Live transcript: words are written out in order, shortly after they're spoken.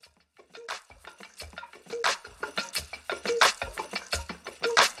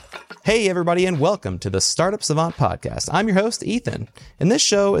Hey everybody, and welcome to the Startup Savant podcast. I'm your host, Ethan, and this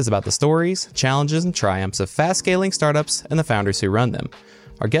show is about the stories, challenges, and triumphs of fast-scaling startups and the founders who run them.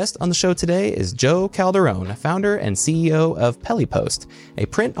 Our guest on the show today is Joe Calderone, founder and CEO of Pelipost, a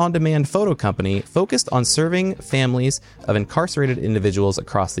print-on-demand photo company focused on serving families of incarcerated individuals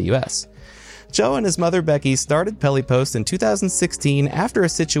across the U.S. Joe and his mother, Becky, started Pelipost in 2016 after a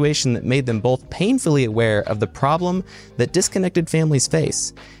situation that made them both painfully aware of the problem that disconnected families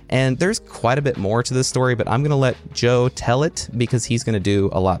face. And there's quite a bit more to this story, but I'm going to let Joe tell it because he's going to do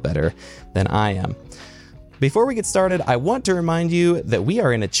a lot better than I am. Before we get started, I want to remind you that we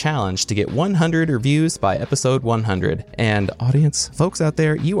are in a challenge to get 100 reviews by episode 100. And audience, folks out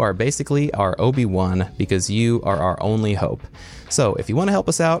there, you are basically our Obi-Wan because you are our only hope. So if you want to help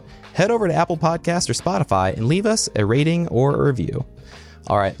us out, head over to Apple Podcasts or Spotify and leave us a rating or a review.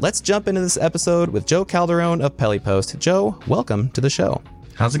 All right, let's jump into this episode with Joe Calderone of Pelipost. Joe, welcome to the show.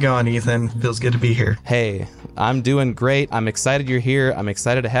 How's it going, Ethan? Feels good to be here. Hey, I'm doing great. I'm excited you're here. I'm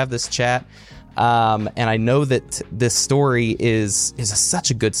excited to have this chat. And I know that this story is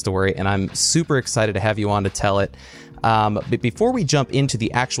such a good story, and I'm super excited to have you on to tell it. But before we jump into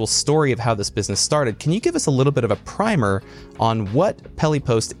the actual story of how this business started, can you give us a little bit of a primer on what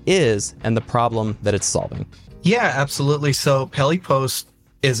Pelipost is and the problem that it's solving? Yeah, absolutely. So Pelipost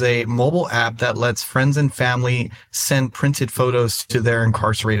is a mobile app that lets friends and family send printed photos to their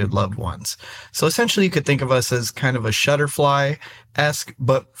incarcerated loved ones. So essentially, you could think of us as kind of a Shutterfly-esque,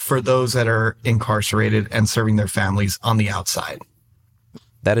 but for those that are incarcerated and serving their families on the outside.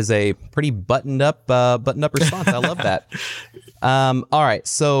 That is a pretty buttoned up response. I love that. All right,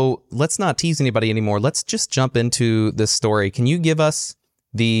 so let's not tease anybody anymore. Let's just jump into this story. Can you give us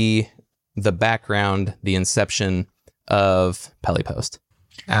the background, the inception of Pelipost?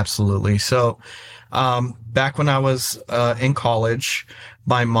 Absolutely. So back when I was in college,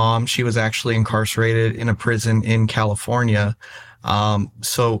 my mom, she was actually incarcerated in a prison in California.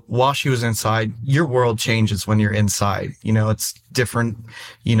 So while she was inside, your world changes when you're inside. You know, it's different,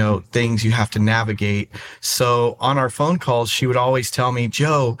 things you have to navigate. So on our phone calls, she would always tell me,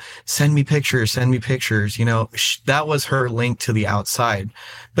 Joe, send me pictures. That was her link to the outside.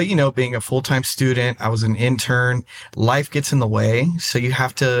 But, being a full-time student, I was an intern, life gets in the way. So you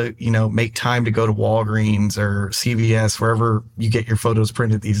have to, make time to go to Walgreens or CVS, wherever you get your photos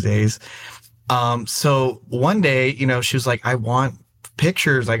printed these days. So one day, she was like, I want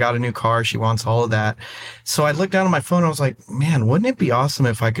pictures. I got a new car. She wants all of that. So I looked down at my phone. I was like, man, wouldn't it be awesome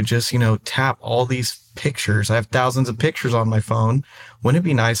if I could just, tap all these pictures? I have thousands of pictures on my phone. Wouldn't it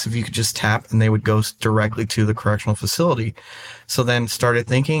be nice if you could just tap and they would go directly to the correctional facility? So then started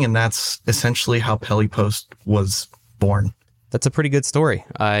thinking, and that's essentially how Pelipost was born. That's a pretty good story.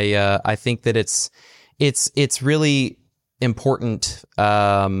 I think that it's really important,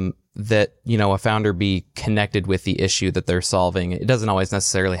 that, a founder be connected with the issue that they're solving. It doesn't always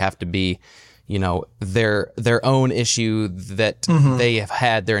necessarily have to be, their own issue that they have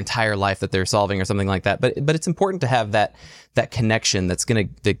had their entire life that they're solving or something like that. But it's important to have that connection that's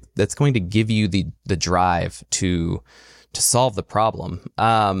going to give you the drive to solve the problem.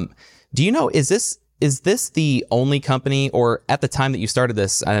 Do you know, is this the only company, or at the time that you started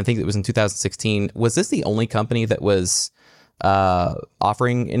this, and I think it was in 2016, was this the only company that was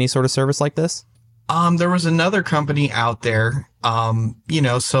offering any sort of service like this? There was another company out there, so it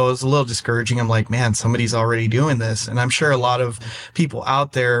was a little discouraging. I'm like, man, somebody's already doing this. And I'm sure a lot of people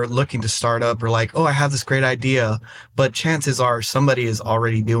out there looking to start up are like, oh, I have this great idea, but chances are somebody is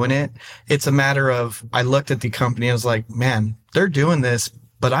already doing it. It's a matter of, I looked at the company and I was like, man, they're doing this,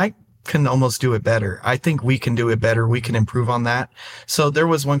 but I can almost do it better. I think we can do it better. We can improve on that. So there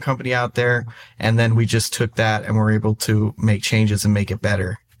was one company out there, and then we just took that and were able to make changes and make it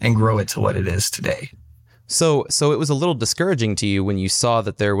better and grow it to what it is today. So it was a little discouraging to you when you saw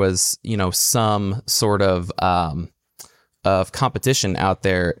that there was, some sort of competition out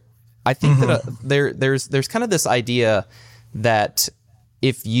there. I think that there's kind of this idea that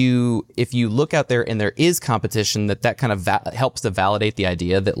if you look out there and there is competition, that kind of helps to validate the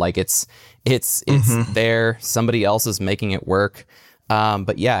idea that like it's there, somebody else is making it work.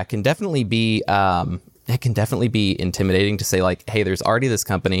 But yeah, it can definitely be intimidating to say like, hey, there's already this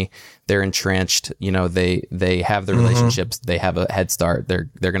company, they're entrenched, they have the relationships, they have a head start, they're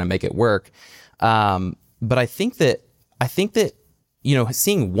going to make it work. But I think that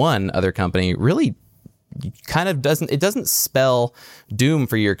seeing one other company really kind of doesn't spell doom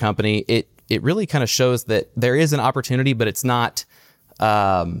for your company. It really kind of shows that there is an opportunity, but it's not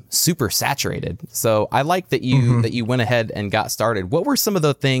super saturated. So I like that you went ahead and got started. What were some of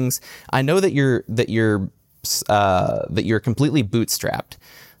the things? I know that you're completely bootstrapped.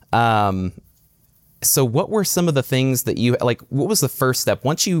 So what were some of the things that you like? What was the first step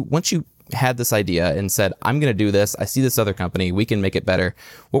once you had this idea and said, I'm going to do this. I see this other company. We can make it better.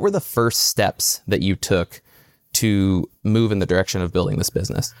 What were the first steps that you took to move in the direction of building this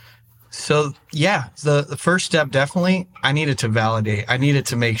business? So yeah, the first step, definitely, I needed to validate. I needed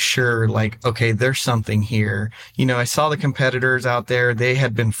to make sure, like, okay, there's something here. You know, I saw the competitors out there. They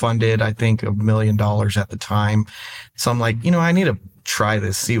had been funded, I think, $1 million at the time. So I'm like, I need to try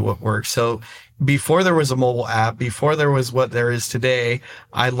this, see what works. So before there was a mobile app, before there was what there is today,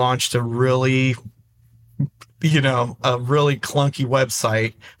 I launched a really clunky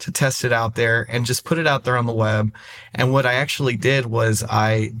website to test it out there and just put it out there on the web. And what I actually did was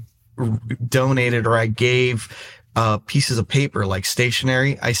I donated, or I gave pieces of paper, like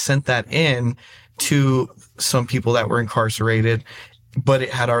stationery. I sent that in to some people that were incarcerated, but it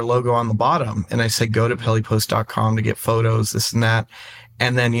had our logo on the bottom. And I said, go to pelipost.com to get photos, this and that.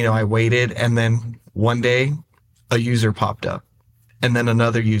 And then, I waited. And then one day a user popped up, and then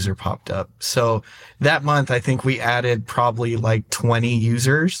another user popped up. So that month, I think we added probably like 20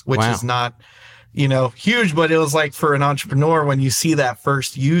 users, which Wow. is not, huge, but it was like, for an entrepreneur, when you see that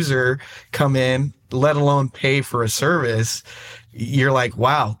first user come in, let alone pay for a service, you're like,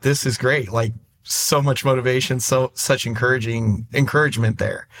 wow, this is great. Like, so much motivation, such encouragement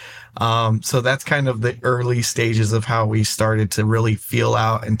there. So that's kind of the early stages of how we started to really feel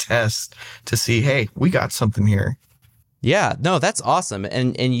out and test to see, hey, we got something here. Yeah, no, that's awesome.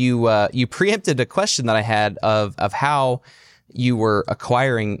 And you preempted a question that I had of how you were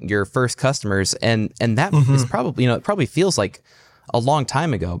acquiring your first customers, and that is probably, it probably feels like a long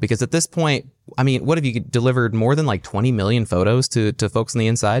time ago, because at this point, I mean, what have you delivered, more than like 20 million photos to folks on the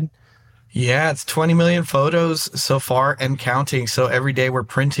inside? Yeah, it's 20 million photos so far and counting. So every day we're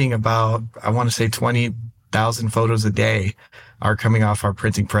printing about, I want to say 20,000 photos a day are coming off our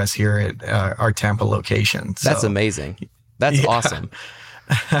printing press here at our Tampa location. So, that's amazing. That's awesome.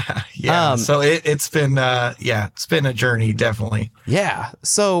 Yeah. So it's been a journey, definitely. Yeah.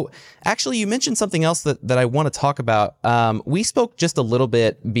 So actually, you mentioned something else that I want to talk about. We spoke just a little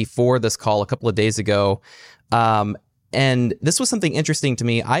bit before this call a couple of days ago. And this was something interesting to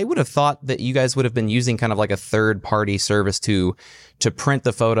me. I would have thought that you guys would have been using kind of like a third party service to print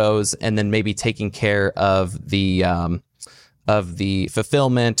the photos, and then maybe taking care of the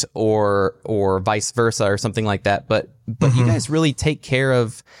fulfillment or vice versa, or something like that. But you guys really take care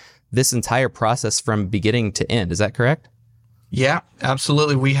of this entire process from beginning to end. Is that correct? Yeah,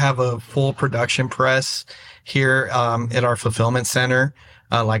 absolutely. We have a full production press here at our fulfillment center,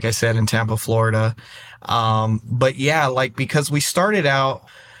 like I said, in Tampa, Florida. But yeah, like, because we started out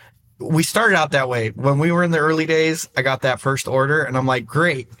that way. When we were in the early days, I got that first order and I'm like,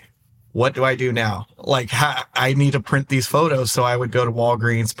 great, what do I do now? Like, I need to print these photos. So I would go to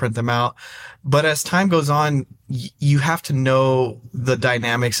Walgreens, print them out. But as time goes on, you have to know the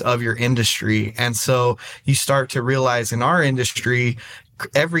dynamics of your industry. And so you start to realize, in our industry,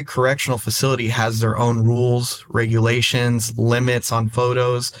 every correctional facility has their own rules, regulations, limits on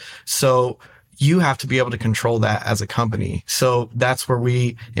photos. So you have to be able to control that as a company. So that's where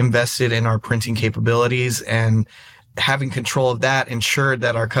we invested in our printing capabilities, and having control of that ensured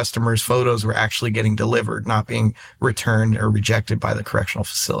that our customers' photos were actually getting delivered, not being returned or rejected by the correctional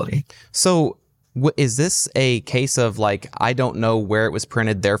facility. So is this a case of, like, I don't know where it was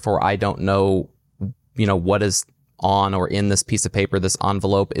printed, therefore I don't know, what is on or in this piece of paper, this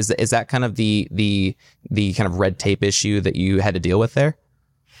envelope? Is that kind of the kind of red tape issue that you had to deal with there?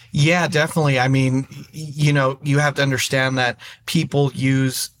 Yeah, definitely. I mean, you have to understand that people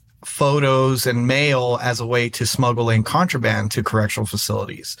use photos and mail as a way to smuggle in contraband to correctional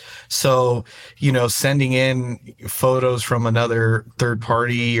facilities. So, sending in photos from another third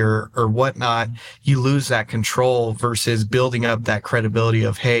party or whatnot, you lose that control versus building up that credibility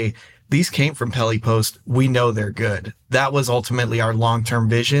of, hey, these came from Pelipost. We know they're good. That was ultimately our long-term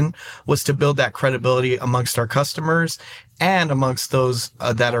vision, was to build that credibility amongst our customers and amongst those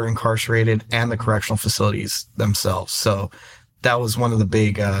that are incarcerated and the correctional facilities themselves. So that was one of the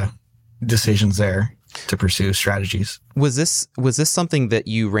big decisions there to pursue strategies. Was this something that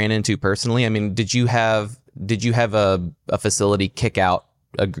you ran into personally? I mean, did you have a facility kick out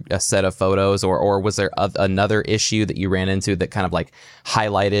a set of photos, or was there another issue that you ran into that kind of like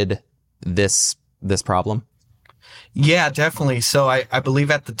highlighted this problem? Yeah, definitely. So I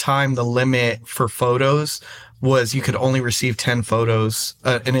believe at the time the limit for photos was you could only receive 10 photos.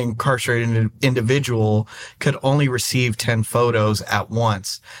 An incarcerated individual could only receive 10 photos at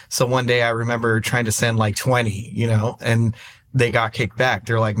once. So one day I remember trying to send like 20, and they got kicked back.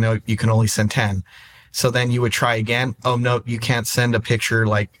 They're like, no, you can only send 10. So then you would try again. Oh no, you can't send a picture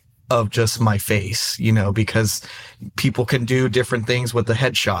like of just my face, because people can do different things with the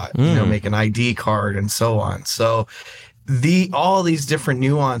headshot, make an ID card and so on. So all these different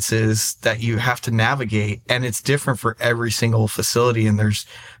nuances that you have to navigate, and it's different for every single facility. And there's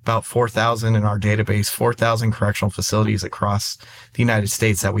about 4,000 in our database, 4,000 correctional facilities across the United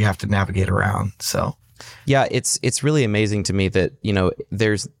States that we have to navigate around. So yeah, it's really amazing to me that,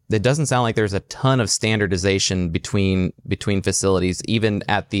 it doesn't sound like there's a ton of standardization between facilities, even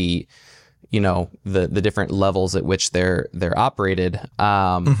at the the different levels at which they're operated.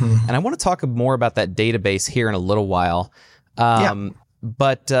 And I want to talk more about that database here in a little while.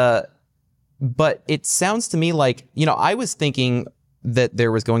 But it sounds to me like, I was thinking that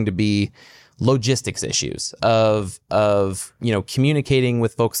there was going to be logistics issues of communicating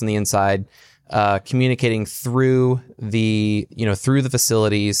with folks on the inside, communicating through the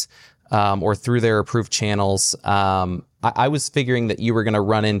facilities, or through their approved channels. I was figuring that you were going to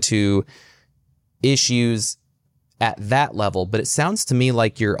run into issues at that level, but it sounds to me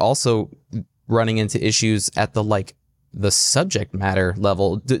like you're also running into issues at the subject matter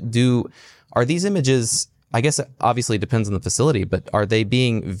level. Are these images, I guess it obviously depends on the facility, but are they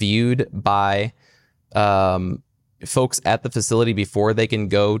being viewed by folks at the facility before they can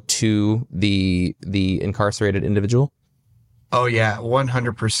go to the incarcerated individual? Oh yeah,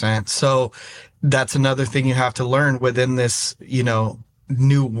 100%. So that's another thing you have to learn within this,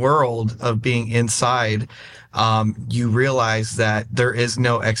 new world of being inside. You realize that there is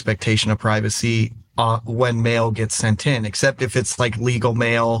no expectation of privacy when mail gets sent in, except if it's like legal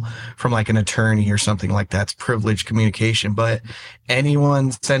mail from like an attorney or something like that. It's privileged communication. But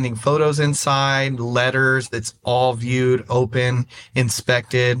anyone sending photos inside, letters, it's all viewed, open,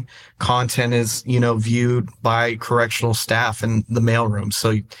 inspected. Content is, viewed by correctional staff in the mailroom.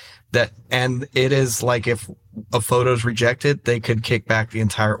 So and it is like if a photo is rejected, they could kick back the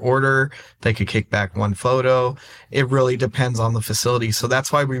entire order. They could kick back one photo. It really depends on the facility. So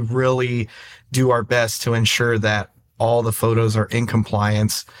that's why we really do our best to ensure that all the photos are in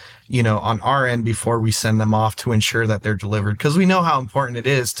compliance, on our end before we send them off, to ensure that they're delivered. Because we know how important it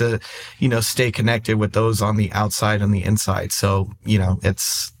is to, stay connected with those on the outside and the inside. So,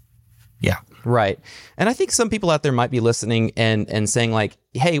 yeah. Right. And I think some people out there might be listening and saying like,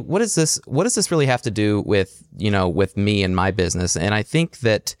 hey, what does this really have to do with, with me and my business? And I think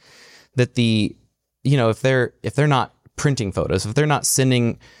that the, if they're not printing photos, if they're not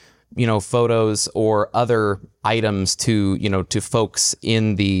sending, photos or other items to, to folks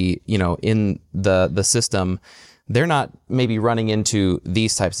in the, in the system, they're not maybe running into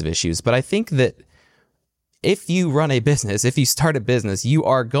these types of issues. But I think that if you run a business, if you start a business, you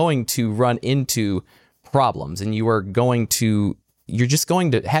are going to run into problems, and you're just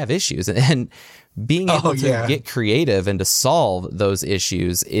going to have issues, and being able to get creative and to solve those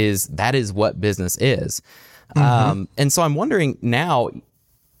issues is what business is. And so I'm wondering now,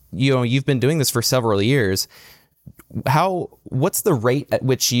 you've been doing this for several years. What's the rate at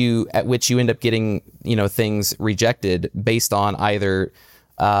which you end up getting, things rejected based on either,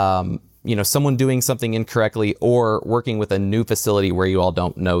 someone doing something incorrectly or working with a new facility where you all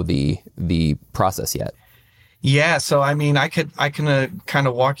don't know the process yet? Yeah. So, I mean, I can kind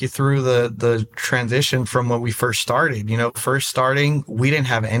of walk you through the transition from when we first started. First starting, we didn't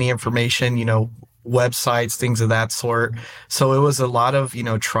have any information, websites, things of that sort. So it was a lot of,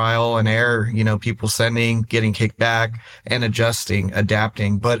 trial and error, people sending, getting kicked back, and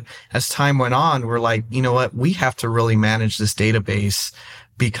adapting. But as time went on, we're like, you know what, we have to really manage this database,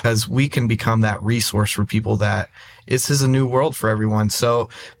 because we can become that resource for people that this is a new world for everyone. So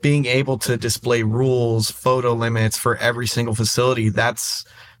being able to display rules, photo limits for every single facility, that's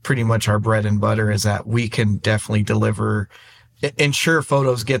pretty much our bread and butter, is that we can definitely ensure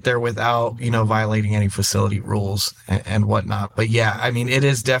photos get there without, violating any facility rules and whatnot. But yeah, I mean, it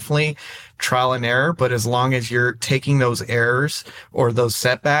is definitely trial and error, but as long as you're taking those errors or those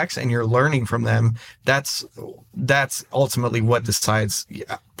setbacks and you're learning from them, that's ultimately what decides,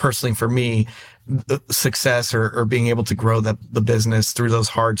 personally for me, success or being able to grow the business through those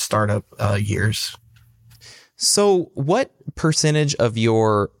hard startup years. So what percentage of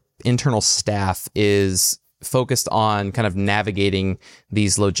your internal staff is focused on kind of navigating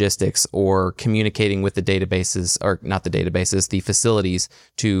these logistics or communicating with the databases, or not the databases, the facilities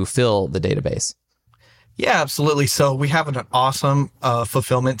to fill the database? Yeah, absolutely. So we have an awesome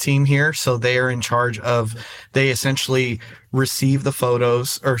fulfillment team here. So they are in charge of, they essentially receive the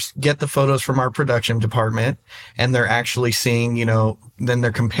photos or get the photos from our production department, and they're actually seeing, then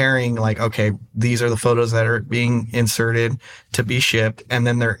they're comparing like, okay, these are the photos that are being inserted to be shipped. And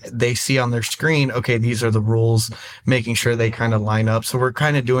then they see on their screen, okay, these are the rules, making sure they kind of line up. So we're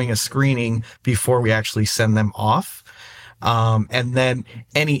kind of doing a screening before we actually send them off. And then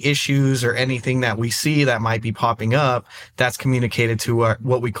any issues or anything that we see that might be popping up, that's communicated to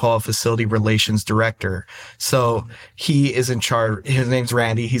what we call a facility relations director. So he is in charge. His name's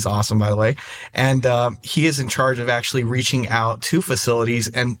Randy. He's awesome, by the way. And he is in charge of actually reaching out to facilities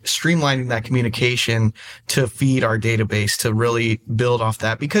and streamlining that communication to feed our database to really build off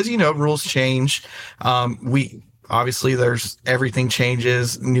that, because, rules change. Obviously everything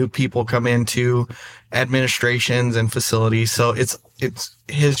changes. New people come into administrations and facilities. So it's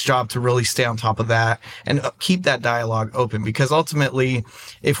his job to really stay on top of that and keep that dialogue open, because ultimately,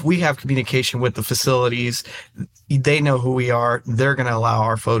 if we have communication with the facilities, they know who we are. They're going to allow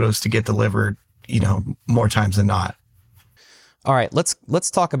our photos to get delivered, more times than not. All right,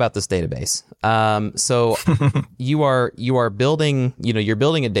 let's talk about this database. So you are building, you're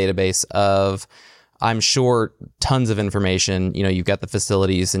building a database of, I'm sure, tons of information. You've got the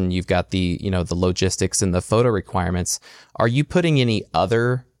facilities and you've got the, the logistics and the photo requirements. Are you putting any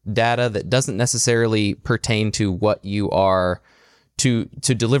other data that doesn't necessarily pertain to what you are to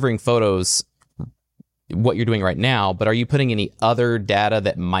delivering photos, what you're doing right now, but are you putting any other data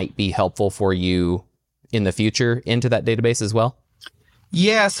that might be helpful for you in the future into that database as well?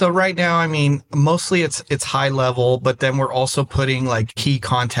 Yeah. So right now, mostly it's high level, but then we're also putting like key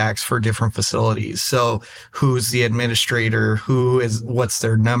contacts for different facilities. So who's the administrator? What's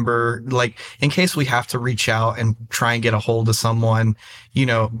their number? Like, in case we have to reach out and try and get a hold of someone,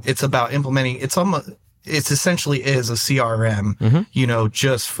 it's about implementing, it's essentially is a CRM,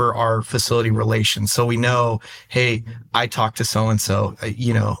 just for our facility relations. So we know, hey, I talked to so-and-so,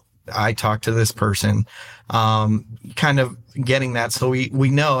 I talked to this person, kind of getting that. So we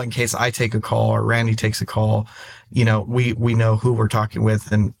know, in case I take a call or Randy takes a call, we know who we're talking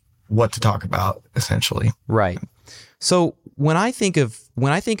with and what to talk about, essentially. Right. So when I think of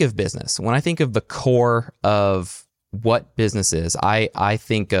business, when I think of the core of what business is, I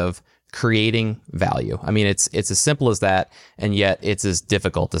think of creating value. It's as simple as that, and yet it's as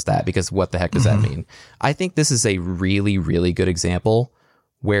difficult as that, because what the heck does that mean? I think this is a really, really good example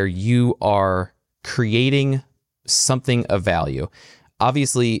where you are creating something of value.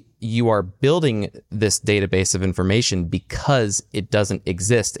 Obviously, you are building this database of information because it doesn't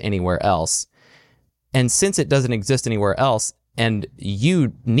exist anywhere else. And since it doesn't exist anywhere else and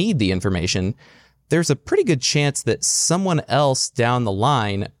you need the information, there's a pretty good chance that someone else down the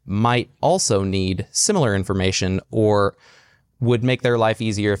line might also need similar information or would make their life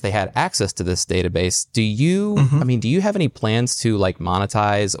easier if they had access to this database. Do you have any plans to like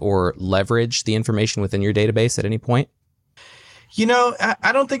monetize or leverage the information within your database at any point?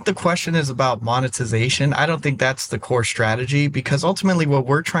 I don't think the question is about monetization. I don't think that's the core strategy, because ultimately what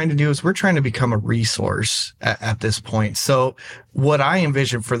we're trying to do is we're trying to become a resource at this point. So what I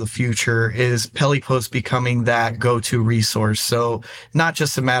envision for the future is Pelipost becoming that go-to resource. So not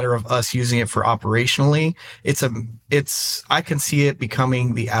just a matter of us using it for operationally. I can see it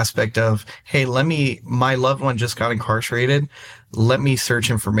becoming the aspect of, hey, my loved one just got incarcerated. Let me search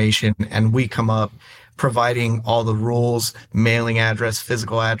information, and we come up providing all the rules, mailing address,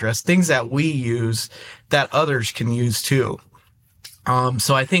 physical address, things that we use that others can use too.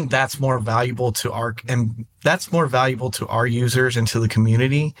 So I think that's more valuable to our users and to the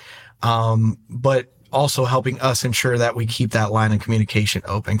community. But also helping us ensure that we keep that line of communication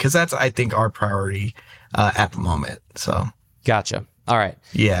open, because that's, I think, our priority at the moment. So. Gotcha. All right.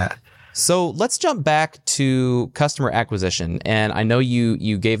 Yeah. So let's jump back to customer acquisition. And I know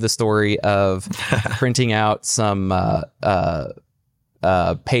you gave the story of printing out some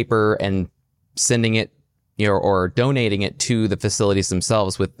paper and sending it, or donating it to the facilities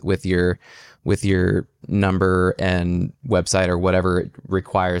themselves with your number and website or whatever it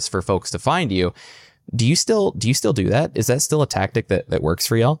requires for folks to find you. Do you still do that? Is that still a tactic that works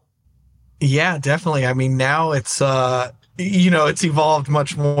for y'all? Yeah, definitely. Now it's it's evolved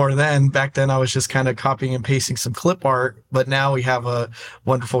much more than back then. I was just kind of copying and pasting some clip art, but now we have a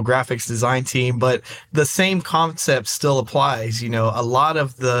wonderful graphics design team. But the same concept still applies. A lot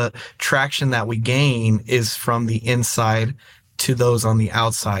of the traction that we gain is from the inside to those on the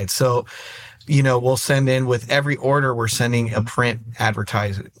outside. So, we'll send in with every order, we're sending a print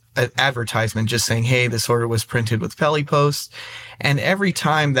advertisement. advertisement just saying, hey, this order was printed with Pelipost. And every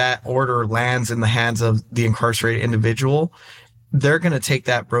time that order lands in the hands of the incarcerated individual, they're going to take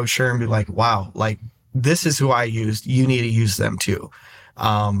that brochure and be like, wow, like this is who I used. You need to use them too.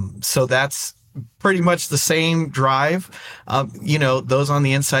 So that's pretty much the same drive. Those on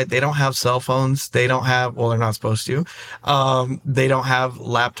the inside, they don't have cell phones. They don't have, well, they're not supposed to. They don't have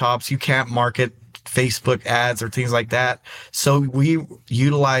laptops. You can't market Facebook ads or things like that. So we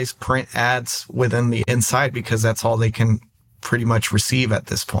utilize print ads within the inside because that's all they can pretty much receive at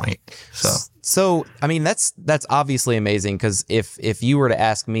this point. So I mean, that's obviously amazing, because if you were to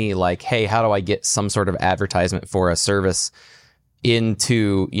ask me like, hey, how do I get some sort of advertisement for a service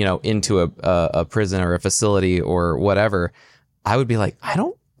into a prison or a facility or whatever, I would be like, I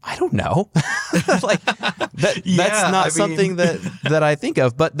don't know. Like that's not something that I think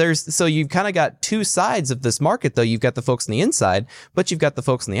of. But so you've kind of got two sides of this market, though. You've got the folks on the inside, but you've got the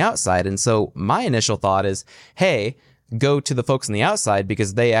folks on the outside. And so my initial thought is, hey, go to the folks on the outside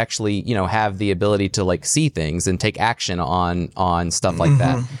because they actually, have the ability to like see things and take action on stuff like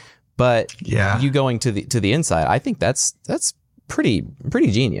that. But you going to the inside, I think that's pretty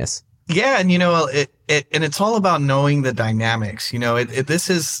genius. Yeah, and it's all about knowing the dynamics. This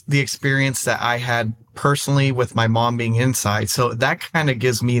is the experience that I had personally with my mom being inside, so that kind of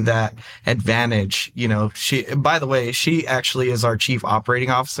gives me that advantage. By the way, she actually is our chief operating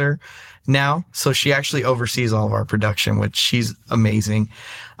officer now, so she actually oversees all of our production, which she's amazing.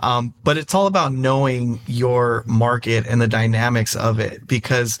 But it's all about knowing your market and the dynamics of it,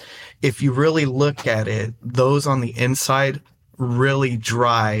 because if you really look at it, those on the inside really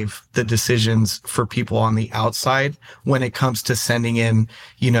drive the decisions for people on the outside when it comes to sending in,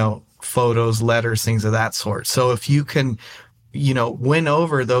 photos, letters, things of that sort. So if you can, win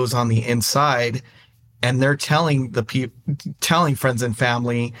over those on the inside and they're telling telling friends and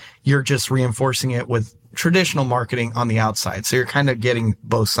family, you're just reinforcing it with traditional marketing on the outside. So you're kind of getting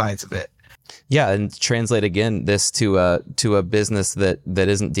both sides of it. Yeah, and translate again this to a business that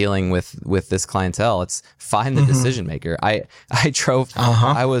isn't dealing with this clientele. It's find the decision maker. I drove.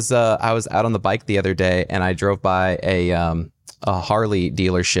 I was out on the bike the other day, and I drove by a Harley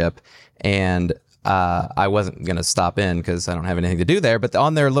dealership, and I wasn't gonna stop in because I don't have anything to do there. But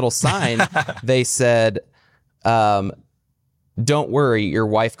on their little sign, they said, "Don't worry, your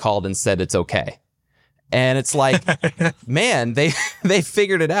wife called and said it's okay." And it's like, man, they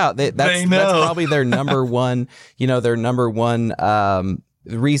figured it out. That's probably their number one,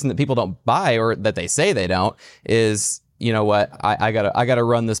 reason that people don't buy, or that they say they don't, is, I gotta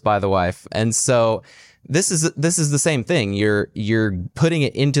run this by the wife. And so this is the same thing. You're putting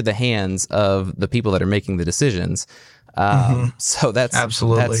it into the hands of the people that are making the decisions. So that's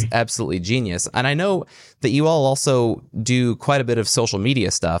absolutely genius. And I know that you all also do quite a bit of social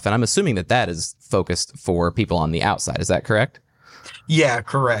media stuff, and I'm assuming that is focused for people on the outside. Is that correct? Yeah,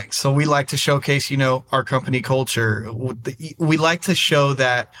 correct. So we like to showcase, our company culture. We like to show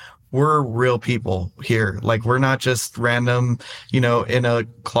that we're real people here. Like, we're not just random, in a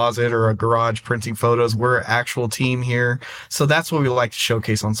closet or a garage printing photos. We're an actual team here. So that's what we like to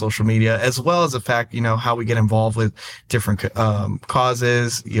showcase on social media, as well as the fact, how we get involved with different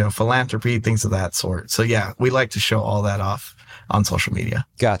causes, philanthropy, things of that sort. So yeah, we like to show all that off on social media.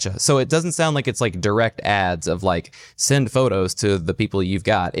 Gotcha. So it doesn't sound like it's like direct ads of like send photos to the people you've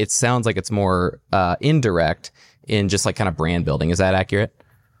got. It sounds like it's more indirect in just like kind of brand building. Is that accurate?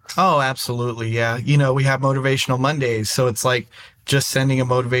 Oh, absolutely. Yeah. We have Motivational Mondays. So it's like just sending a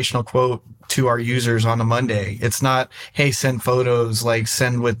motivational quote to our users on a Monday. It's not, hey, send photos, like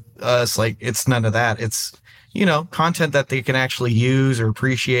send with us. Like, it's none of that. It's, content that they can actually use or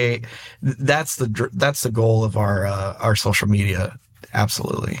appreciate. That's the goal of our social media.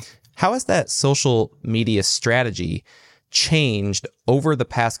 Absolutely. How has that social media strategy changed over the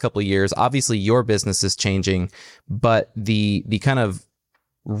past couple of years? Obviously your business is changing, but the kind of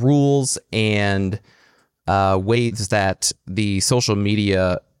rules and ways that the social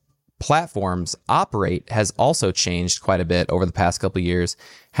media platforms operate has also changed quite a bit over the past couple of years.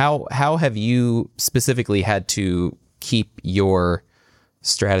 How have you specifically had to keep your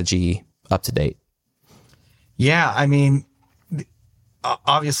strategy up to date? Yeah, I mean,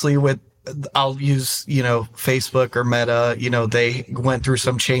 obviously I'll use, Facebook or Meta, they went through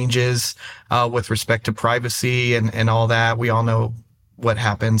some changes with respect to privacy and all that. We all know what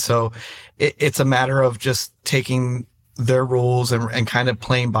happened. So it's a matter of just taking their rules and kind of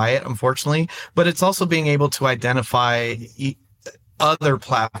playing by it, unfortunately. But it's also being able to identify other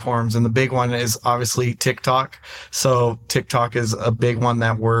platforms, and the big one is obviously TikTok. So TikTok is a big one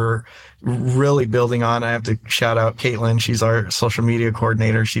that we're really building on. I have to shout out Caitlin. She's our social media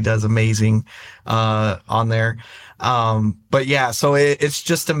coordinator. She does amazing on there. But yeah, so it's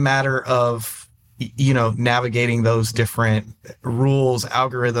just a matter of, navigating those different rules,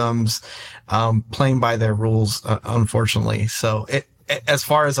 algorithms, playing by their rules, unfortunately. So as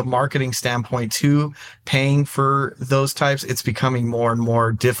far as a marketing standpoint too, paying for those types, it's becoming more and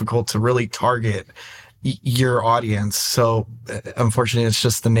more difficult to really target your audience. So unfortunately, it's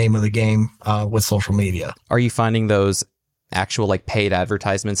just the name of the game with social media. Are you finding those actual like paid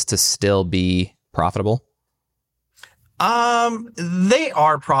advertisements to still be profitable? They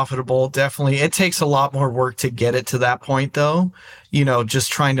are profitable, definitely. It takes a lot more work to get it to that point though.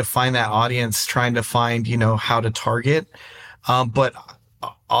 Just trying to find that audience, trying to find, how to target. But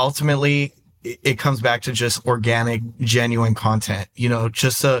ultimately it comes back to just organic, genuine content,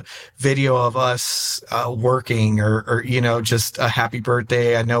 just a video of us, working or, just a happy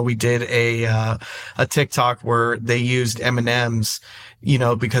birthday. I know we did a TikTok where they used M&Ms,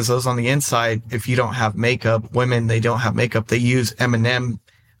 because those on the inside, if you don't have makeup, women, they don't have makeup, they use M&M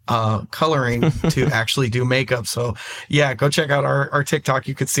coloring to actually do makeup. So yeah, go check out our TikTok.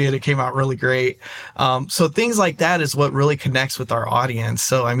 You could see it. It came out really great. So things like that is what really connects with our audience.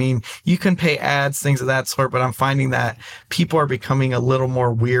 So, I mean, you can pay ads, things of that sort, but I'm finding that people are becoming a little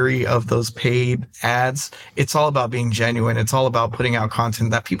more weary of those paid ads. It's all about being genuine. It's all about putting out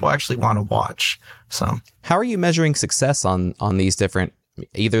content that people actually want to watch. So how are you measuring success on these different,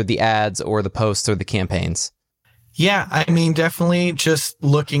 either the ads or the posts or the campaigns? Yeah, I mean, definitely just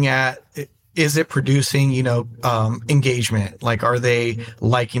looking at, is it producing, engagement? Like, are they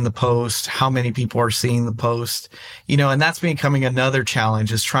liking the post? How many people are seeing the post? And that's becoming another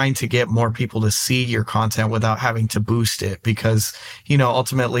challenge, is trying to get more people to see your content without having to boost it, because,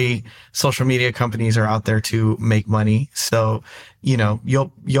 ultimately social media companies are out there to make money. So,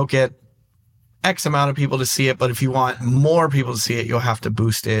 you'll get X amount of people to see it, but if you want more people to see it, you'll have to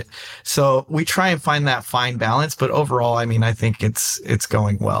boost it. So we try and find that fine balance, but overall, I mean, I think it's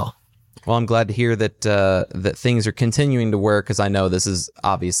going well. Well, I'm glad to hear that that things are continuing to work, because I know this is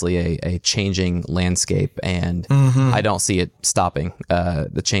obviously a changing landscape, and I don't see it stopping.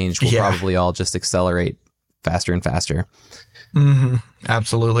 The change will probably all just accelerate faster and faster.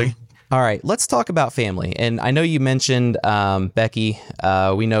 Absolutely. All right, let's talk about family. And I know you mentioned Becky.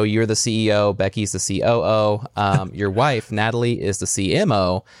 We know you're the CEO. Becky's the COO. Your wife, Natalie, is the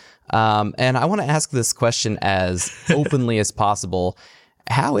CMO. And I want to ask this question as openly as possible.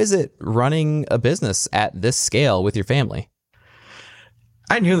 How is it running a business at this scale with your family?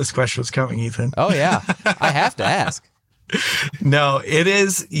 I knew this question was coming, Ethan. Oh, yeah. I have to ask. No, it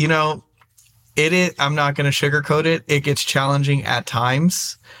is, it is. I'm not going to sugarcoat it. It gets challenging at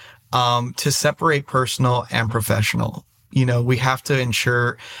times. To separate personal and professional. We have to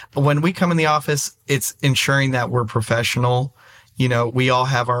ensure when we come in the office, it's ensuring that we're professional. We all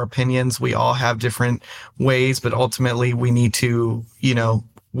have our opinions. We all have different ways, but ultimately we need to,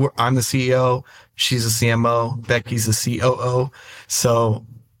 I'm the CEO. She's a CMO. Becky's the COO. So,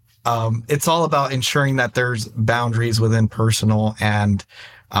 it's all about ensuring that there's boundaries within personal and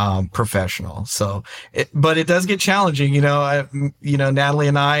professional. So, but it does get challenging. Natalie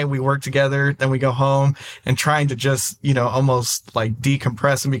and I, we work together, then we go home and trying to just, almost like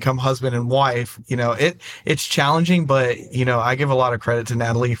decompress and become husband and wife. It's challenging, but, I give a lot of credit to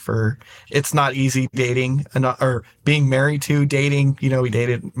Natalie for, it's not easy dating or being married to dating, we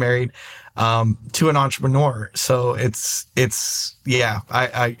dated, married, to an entrepreneur. So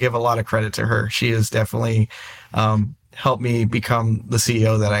I give a lot of credit to her. She is definitely, helped me become the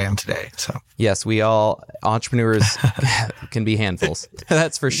CEO that I am today. So yes, we all entrepreneurs can be handfuls.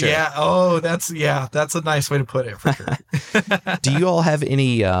 That's for sure. Yeah. Oh, that's a nice way to put it, for sure. Do you all have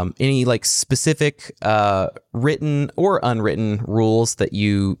any like specific written or unwritten rules that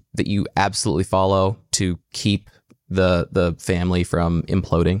you absolutely follow to keep the family from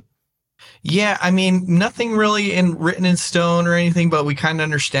imploding? Yeah, I mean, nothing really written in stone or anything, but we kind of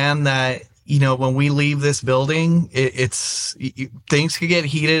understand that, when we leave this building, it's things could get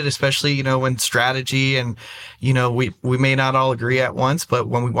heated, especially, when strategy and, we may not all agree at once, but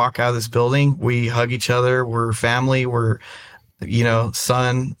when we walk out of this building, we hug each other. We're family. We're,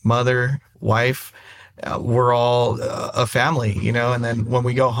 son, mother, wife. We're all a family, and then when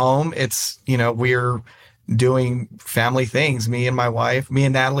we go home, it's, we're doing family things. Me and my wife, me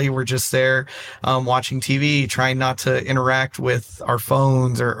and Natalie were just there watching TV, trying not to interact with our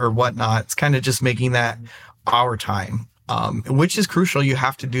phones or whatnot. It's kind of just making that our time, which is crucial. You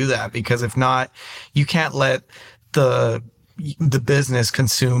have to do that, because if not, you can't let the the business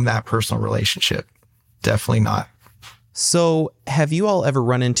consume that personal relationship. Definitely not. So have you all ever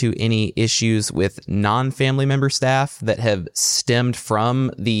run into any issues with non-family member staff that have stemmed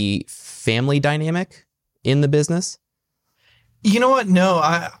from the family dynamic in the business? You know what? No,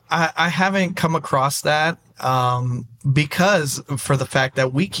 I haven't come across that, because for the fact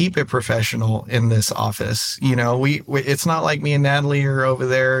that we keep it professional in this office. You know, we it's not like me and Natalie are over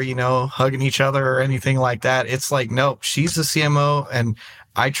there, you know, hugging each other or anything like that. It's like, nope, she's the CMO and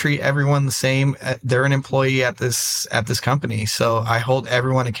I treat everyone the same. They're an employee at this company. So I hold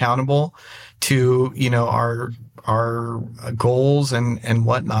everyone accountable to, you know, our goals and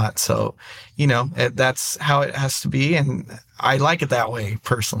whatnot. So, you know, that's how it has to be. And I like it that way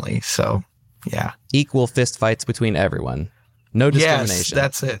personally. So, yeah. Equal fist fights between everyone. No discrimination. Yes,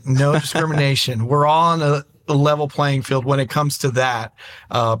 that's it. No discrimination. We're all on a level playing field when it comes to that,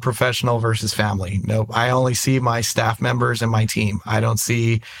 professional versus family. Nope. I only see my staff members and my team. I don't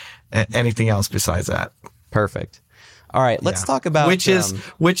see anything else besides that. Perfect. All right, let's talk about which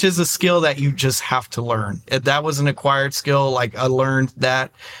is a skill that you just have to learn. That was an acquired skill. Like I learned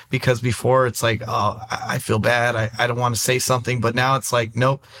that because before it's like, oh, I feel bad. I don't want to say something, but now it's like,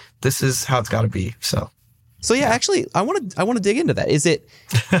 nope, this is how it's got to be. So yeah, actually, I want to dig into that. Is it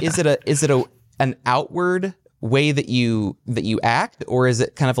an outward way that you act, or is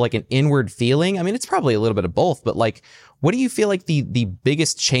it kind of like an inward feeling? I mean, it's probably a little bit of both, but like, what do you feel like the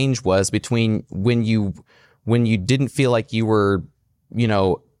biggest change was between when you didn't feel like you were, you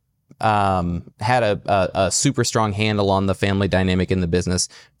know, had a super strong handle on the family dynamic in the business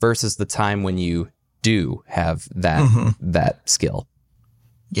versus the time when you do have that skill?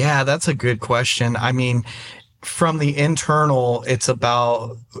 Yeah, that's a good question. I mean, from the internal, it's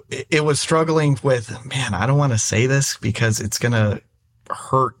about, it was struggling with, man, I don't want to say this because it's going to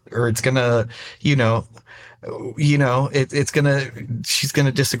hurt or it's going to, she's going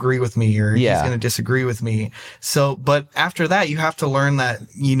to disagree with me or he's going to disagree with me. So, but after that, you have to learn that,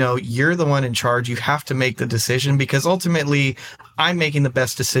 you know, you're the one in charge. You have to make the decision because ultimately I'm making the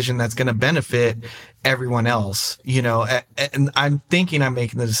best decision that's going to benefit everyone else, you know, and I'm thinking I'm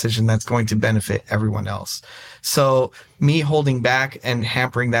making the decision that's going to benefit everyone else. So me holding back and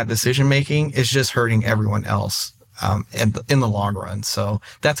hampering that decision making is just hurting everyone else. And in the long run. So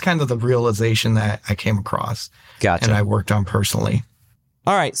that's kind of the realization that I came across. Gotcha. And I worked on personally.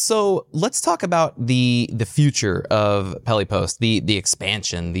 All right. So let's talk about the future of Pelipost, the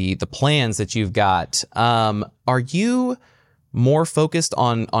expansion, the plans that you've got. Are you more focused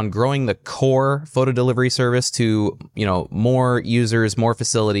on growing the core photo delivery service to, you know, more users, more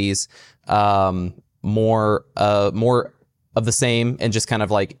facilities, more of the same, and just kind of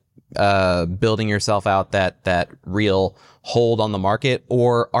like building yourself out that real hold on the market?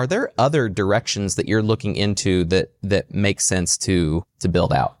 Or are there other directions that you're looking into that make sense to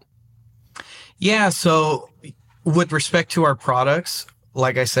build out? Yeah. So with respect to our products,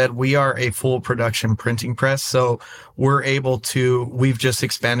 like I said, we are a full production printing press. So we've just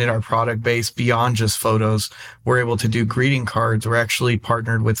expanded our product base beyond just photos. We're able to do greeting cards. We're actually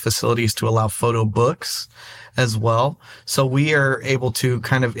partnered with facilities to allow photo books as well. So we are able to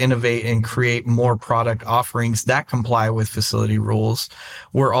kind of innovate and create more product offerings that comply with facility rules.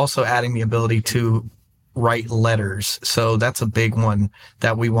 We're also adding the ability to write letters. So that's a big one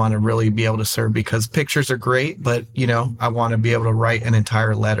that we want to really be able to serve because pictures are great, but you know, I want to be able to write an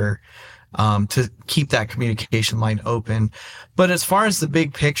entire letter to keep that communication line open. But as far as the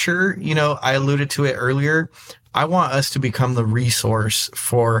big picture, you know, I alluded to it earlier. I want us to become the resource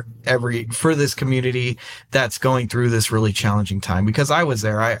for this community that's going through this really challenging time because I was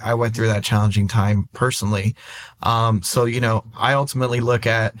there. I went through that challenging time personally. So, you know, I ultimately look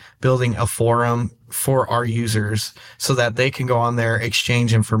at building a forum for our users so that they can go on there,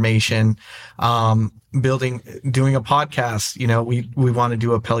 exchange information, doing a podcast. You know, we want to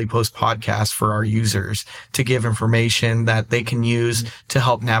do a Pelipost podcast for our users to give information that they can use to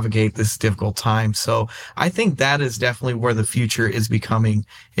help navigate this difficult time. So I think that is definitely where the future is becoming,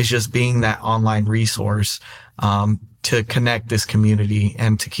 is just being that online resource, to connect this community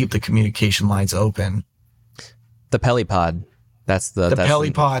and to keep the communication lines open. The Pelipod. That's the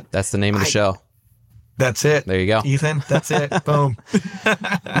Pelipod. That's the name of the show. That's it. There you go. Ethan, that's it. Boom.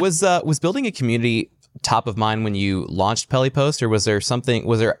 Was building a community top of mind when you launched Pelipost, or was there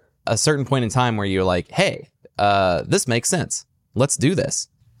a certain point in time where you're like, hey, this makes sense. Let's do this?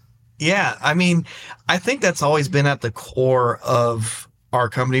 Yeah. I mean, I think that's always been at the core of our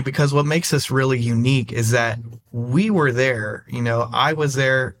company because what makes us really unique is that we were there. You know, I was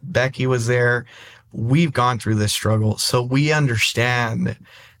there. Becky was there. We've gone through this struggle. So we understand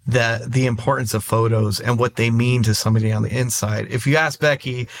the importance of photos and what they mean to somebody on the inside. If you ask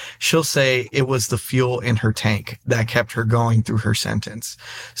Becky, she'll say it was the fuel in her tank that kept her going through her sentence.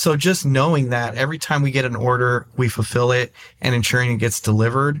 So just knowing that every time we get an order, we fulfill it and ensuring it gets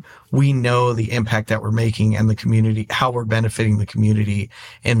delivered, we know the impact that we're making and the community, how we're benefiting the community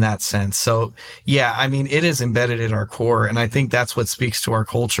in that sense. So yeah, I mean, it is embedded in our core. And I think that's what speaks to our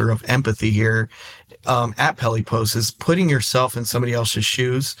culture of empathy here at Pelipost, is putting yourself in somebody else's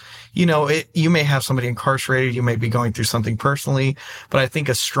shoes. You know, you may have somebody incarcerated, you may be going through something personally, but I think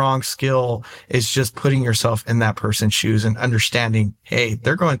a strong skill is just putting yourself in that person's shoes and understanding, hey,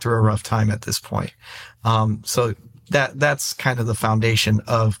 they're going through a rough time at this point. So that's kind of the foundation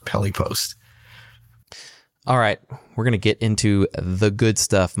of Pelipost. All right, we're going to get into the good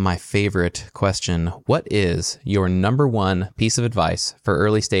stuff. My favorite question. What is your number one piece of advice for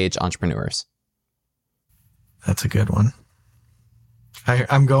early stage entrepreneurs? That's a good one.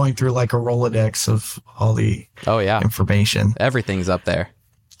 I'm going through like a Rolodex of all the information. Everything's up there.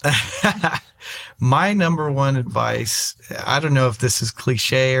 My number one advice, I don't know if this is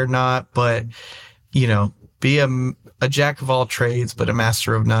cliche or not, but, you know, be a jack of all trades, but a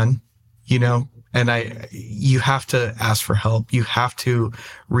master of none, you know, and you have to ask for help. You have to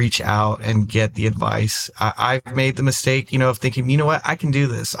reach out and get the advice. I've made the mistake, you know, of thinking, you know what, I can do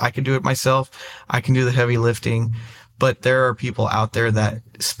this. I can do it myself. I can do the heavy lifting. But there are people out there that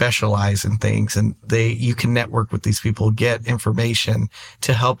specialize in things, and you can network with these people, get information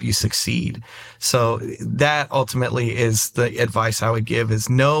to help you succeed. So that ultimately is the advice I would give, is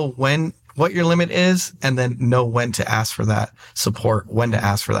know what your limit is, and then know when to ask for that support, when to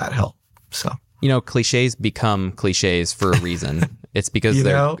ask for that help. So, you know, cliches become cliches for a reason. It's because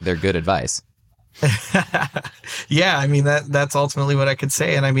they're good advice. Yeah, I mean, that's ultimately what I could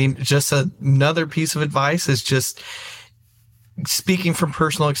say. And I mean, just another piece of advice is just speaking from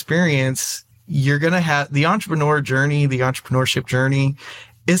personal experience. You're going to have the entrepreneurship journey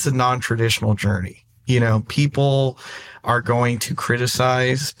is a non-traditional journey. You know, people are going to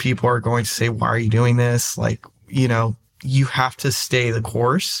criticize, people are going to say, why are you doing this? Like, you know, you have to stay the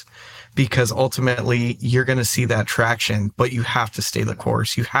course, because ultimately you're going to see that traction, but you have to stay the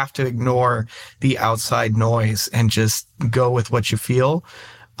course. You have to ignore the outside noise and just go with what you feel.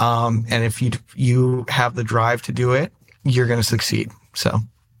 And if you have the drive to do it, you're going to succeed. So.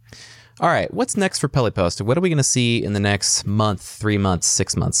 All right. What's next for Pelipost? What are we going to see in the next month, 3 months,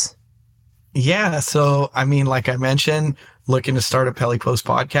 6 months? Yeah. So, I mean, like I mentioned, looking to start a Pelipost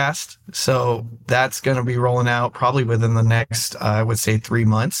podcast. So that's going to be rolling out probably within the next, I would say 3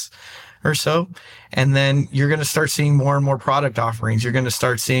 months or so. And then you're going to start seeing more and more product offerings. You're going to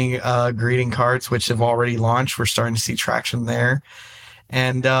start seeing greeting cards, which have already launched. We're starting to see traction there.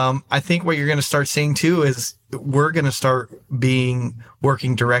 And I think what you're going to start seeing too is we're going to start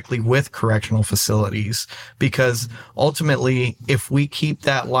working directly with correctional facilities, because ultimately, if we keep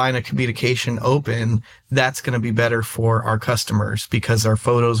that line of communication open, that's going to be better for our customers, because our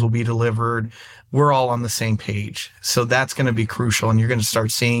photos will be delivered. We're all on the same page. So that's going to be crucial. And you're going to start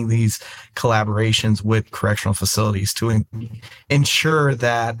seeing these collaborations with correctional facilities to ensure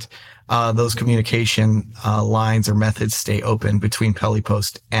that those communication lines or methods stay open between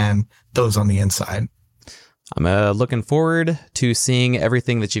Pelipost and those on the inside. I'm looking forward to seeing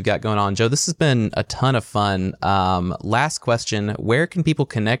everything that you've got going on, Joe. This has been a ton of fun. Last question, where can people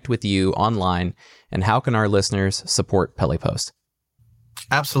connect with you online, and how can our listeners support Pelipost?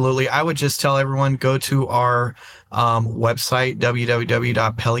 Absolutely. I would just tell everyone, go to our website,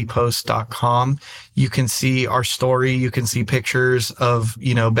 www.pelipost.com. You can see our story. You can see pictures of,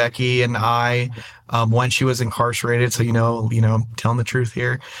 you know, Becky and I when she was incarcerated. So, you know, telling the truth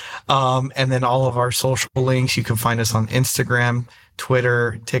here. And then all of our social links. You can find us on Instagram,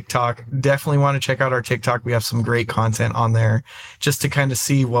 Twitter, TikTok. Definitely want to check out our TikTok. We have some great content on there just to kind of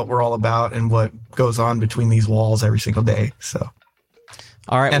see what we're all about and what goes on between these walls every single day. So.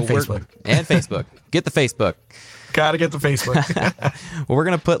 All right. And Facebook. And Facebook. Get the Facebook. Got to get the Facebook. Well, we're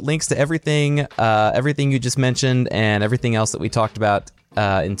going to put links to everything you just mentioned and everything else that we talked about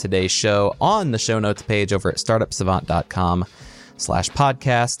in today's show on the show notes page over at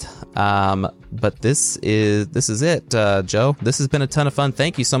startupsavant.com/podcast. But this is it, Joe. This has been a ton of fun.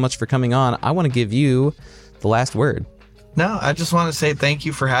 Thank you so much for coming on. I want to give you the last word. No, I just want to say thank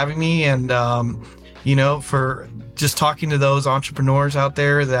you for having me, and for just talking to those entrepreneurs out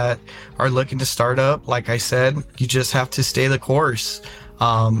there that are looking to start up. Like I said, you just have to stay the course.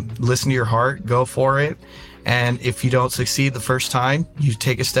 Listen to your heart, go for it. And if you don't succeed the first time, you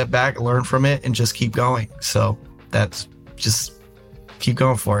take a step back, learn from it, and just keep going. So that's just keep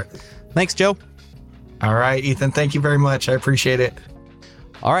going for it. Thanks, Joe. All right, Ethan. Thank you very much. I appreciate it.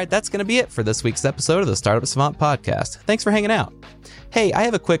 All right, that's going to be it for this week's episode of the Startup Savant podcast. Thanks for hanging out. Hey, I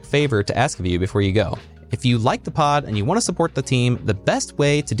have a quick favor to ask of you before you go. If you like the pod and you want to support the team, the best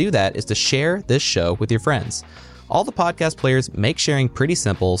way to do that is to share this show with your friends. All the podcast players make sharing pretty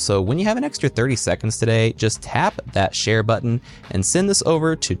simple, so when you have an extra 30 seconds today, just tap that share button and send this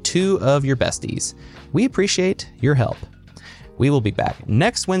over to 2 of your besties. We appreciate your help. We will be back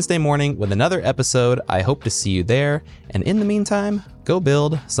next Wednesday morning with another episode. I hope to see you there. And in the meantime, go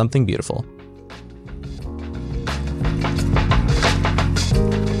build something beautiful.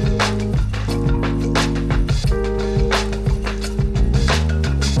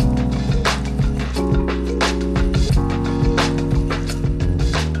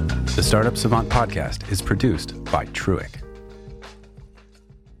 The Startup Savant podcast is produced by Truick.